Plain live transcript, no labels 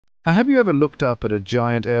Have you ever looked up at a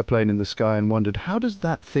giant airplane in the sky and wondered, how does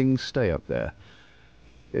that thing stay up there?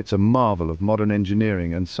 It's a marvel of modern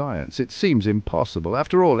engineering and science. It seems impossible.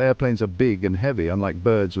 After all, airplanes are big and heavy, unlike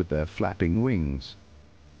birds with their flapping wings.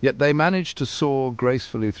 Yet they manage to soar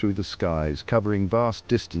gracefully through the skies, covering vast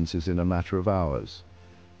distances in a matter of hours.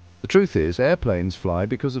 The truth is, airplanes fly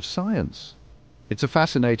because of science. It's a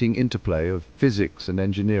fascinating interplay of physics and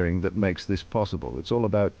engineering that makes this possible. It's all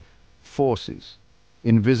about forces,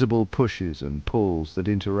 invisible pushes and pulls that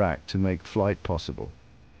interact to make flight possible.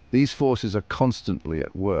 These forces are constantly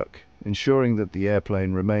at work, ensuring that the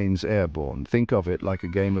airplane remains airborne. Think of it like a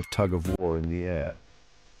game of tug-of-war in the air.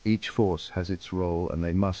 Each force has its role and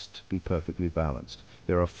they must be perfectly balanced.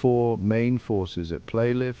 There are four main forces at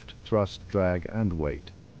play: lift, thrust, drag, and weight.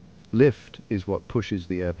 Lift is what pushes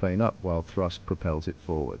the airplane up while thrust propels it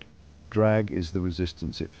forward. Drag is the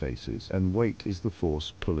resistance it faces, and weight is the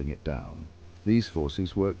force pulling it down. These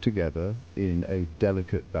forces work together in a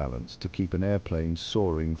delicate balance to keep an airplane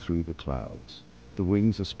soaring through the clouds. The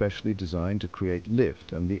wings are specially designed to create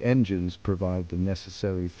lift, and the engines provide the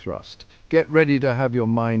necessary thrust. Get ready to have your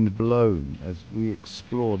mind blown as we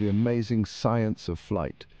explore the amazing science of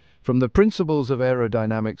flight. From the principles of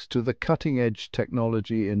aerodynamics to the cutting-edge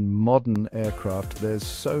technology in modern aircraft, there's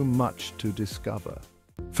so much to discover.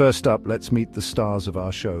 First up, let's meet the stars of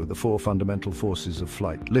our show, the four fundamental forces of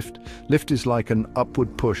flight. Lift. Lift is like an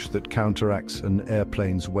upward push that counteracts an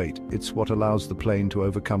airplane's weight. It's what allows the plane to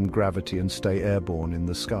overcome gravity and stay airborne in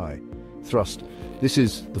the sky. Thrust. This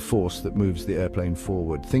is the force that moves the airplane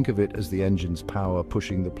forward. Think of it as the engine's power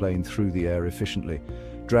pushing the plane through the air efficiently.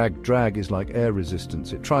 Drag is like air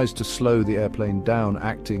resistance. It tries to slow the airplane down,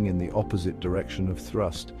 acting in the opposite direction of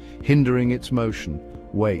thrust, hindering its motion.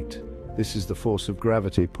 Weight. This is the force of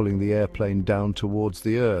gravity pulling the airplane down towards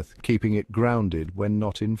the earth, keeping it grounded when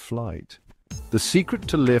not in flight. The secret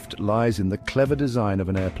to lift lies in the clever design of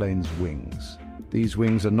an airplane's wings. These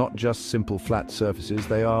wings are not just simple flat surfaces,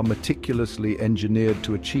 they are meticulously engineered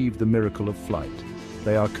to achieve the miracle of flight.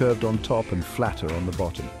 They are curved on top and flatter on the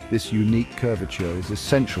bottom. This unique curvature is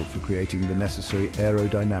essential for creating the necessary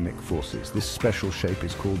aerodynamic forces. This special shape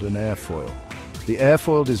is called an airfoil. The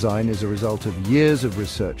airfoil design is a result of years of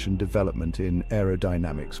research and development in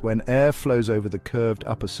aerodynamics. When air flows over the curved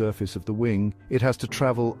upper surface of the wing, it has to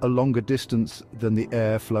travel a longer distance than the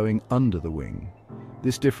air flowing under the wing.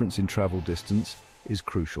 This difference in travel distance is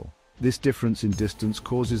crucial. This difference in distance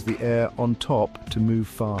causes the air on top to move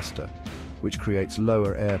faster, which creates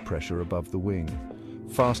lower air pressure above the wing.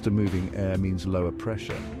 Faster moving air means lower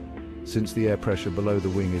pressure. Since the air pressure below the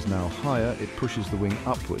wing is now higher, it pushes the wing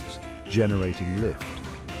upwards, generating lift.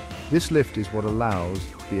 This lift is what allows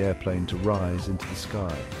the airplane to rise into the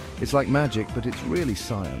sky. It's like magic, but it's really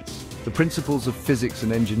science. The principles of physics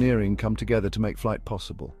and engineering come together to make flight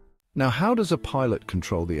possible. Now, how does a pilot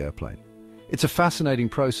control the airplane? It's a fascinating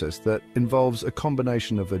process that involves a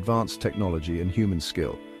combination of advanced technology and human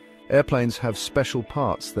skill. Airplanes have special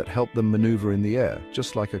parts that help them maneuver in the air,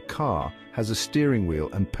 just like a car has a steering wheel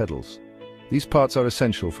and pedals. These parts are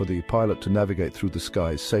essential for the pilot to navigate through the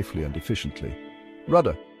skies safely and efficiently.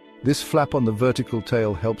 Rudder. This flap on the vertical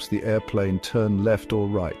tail helps the airplane turn left or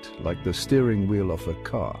right, like the steering wheel of a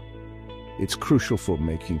car. It's crucial for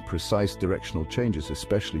making precise directional changes,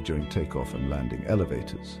 especially during takeoff and landing.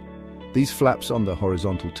 Elevators. These flaps on the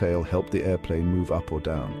horizontal tail help the airplane move up or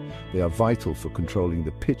down. They are vital for controlling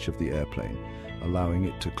the pitch of the airplane, allowing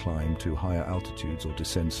it to climb to higher altitudes or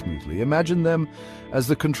descend smoothly. Imagine them as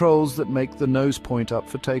the controls that make the nose point up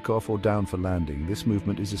for takeoff or down for landing. This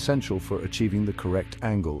movement is essential for achieving the correct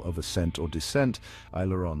angle of ascent or descent.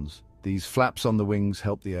 Ailerons. These flaps on the wings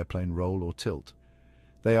help the airplane roll or tilt.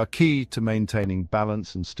 They are key to maintaining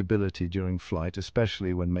balance and stability during flight,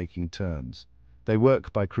 especially when making turns. They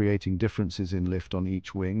work by creating differences in lift on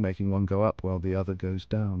each wing, making one go up while the other goes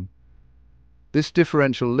down. This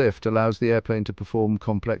differential lift allows the airplane to perform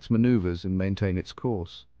complex maneuvers and maintain its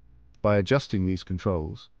course. By adjusting these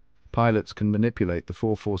controls, pilots can manipulate the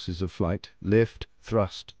four forces of flight: lift,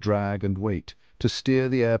 thrust, drag, and weight, to steer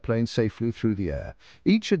the airplane safely through the air.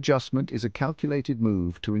 Each adjustment is a calculated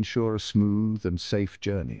move to ensure a smooth and safe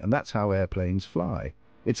journey, and that's how airplanes fly.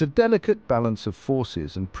 It's a delicate balance of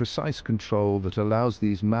forces and precise control that allows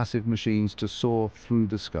these massive machines to soar through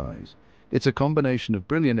the skies. It's a combination of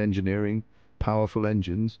brilliant engineering, powerful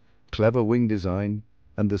engines, clever wing design,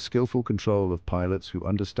 and the skillful control of pilots who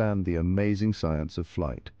understand the amazing science of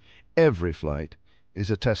flight. Every flight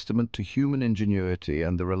is a testament to human ingenuity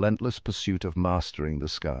and the relentless pursuit of mastering the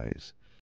skies.